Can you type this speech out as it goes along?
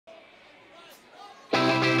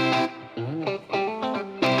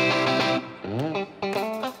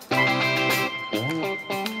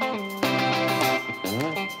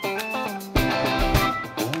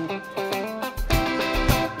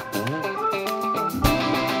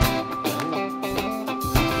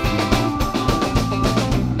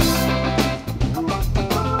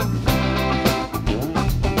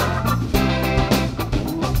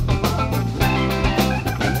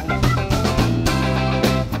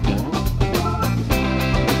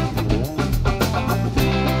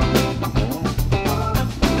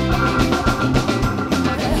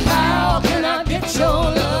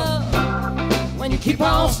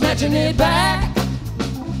snatching it back.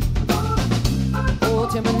 Oh,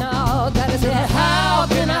 tell me now, Daddy said, how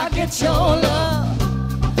can I get your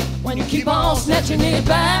love when you keep on snatching it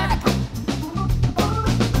back?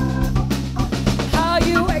 How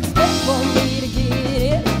you expect for me to get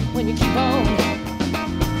it when you keep on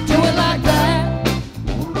doing like that?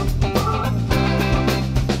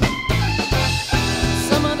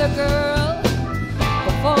 Some other girl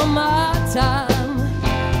before my time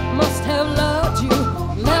must have loved you,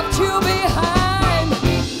 left you behind.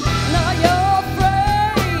 Now you're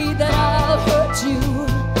afraid that I'll hurt you,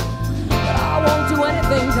 but I won't do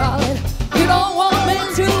anything, darling. You don't want me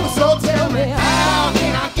to, so tell me, how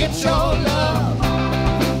can I get your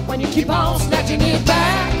love when you keep on snatching it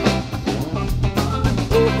back?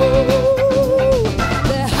 Ooh,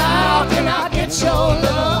 how can I get your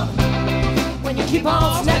love when you keep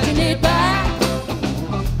on snatching it back?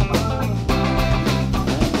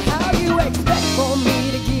 How you expect for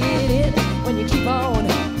me to get it when you keep on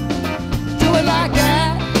doing like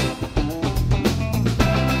that?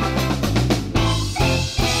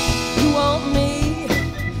 You want me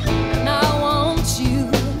and I want you,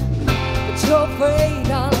 but you're afraid,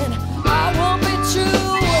 darling, I won't be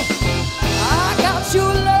true. I got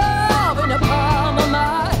your love in the palm of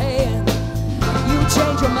my hand. You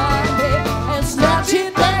change your mind, babe, and snatch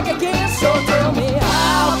it back again. So tell me,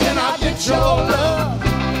 how can I get your love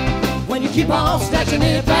when you keep on snatching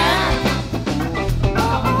it back?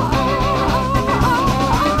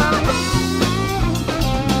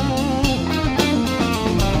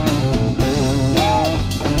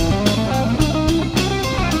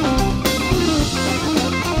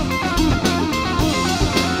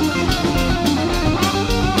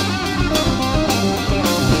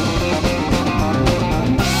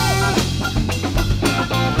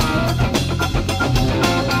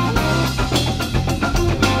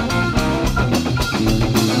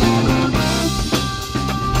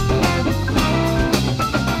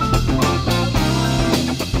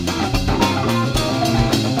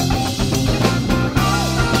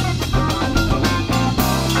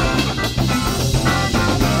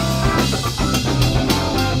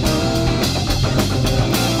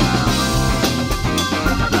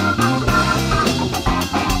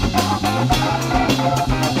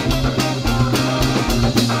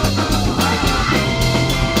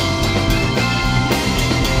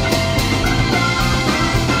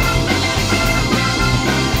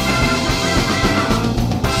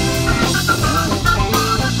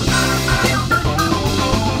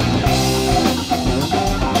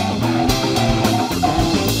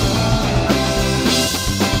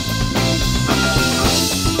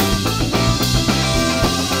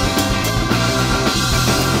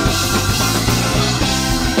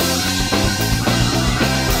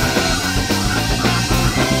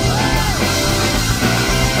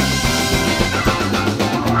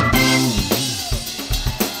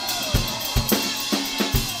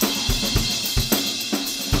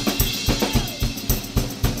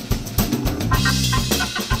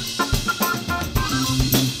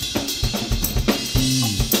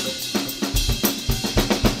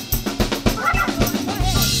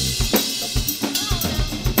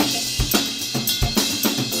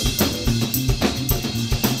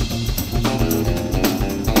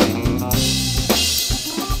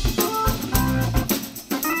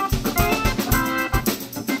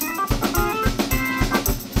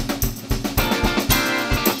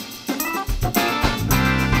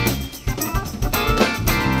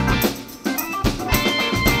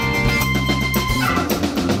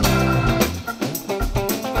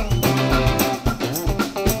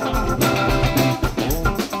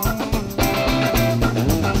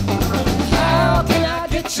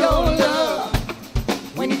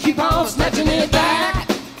 Snatching it back.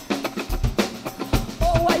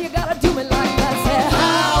 Oh, why you gotta do me like that? Say,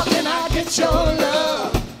 how can I get your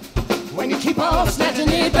love when you keep on snatching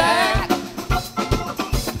it back?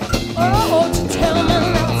 Oh, won't you tell me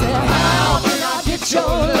now? Say, how can I get your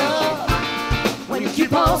love when you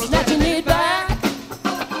keep on snatching it back? Say,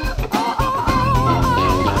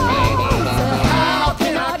 how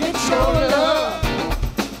can I get your love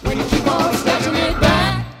when you keep on snatching it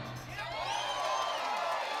back?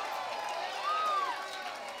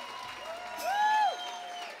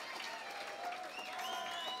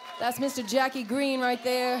 That's Mr. Jackie Green right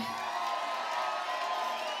there.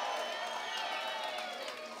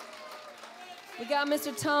 We got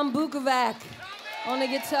Mr. Tom Bukovac on the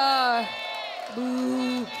guitar.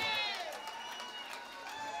 Boo.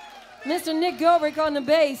 Mr. Nick Gobrick on the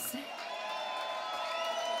bass.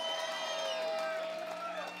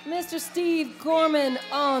 Mr. Steve Gorman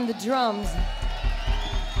on the drums.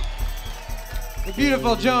 The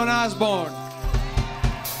beautiful Joan Osborne.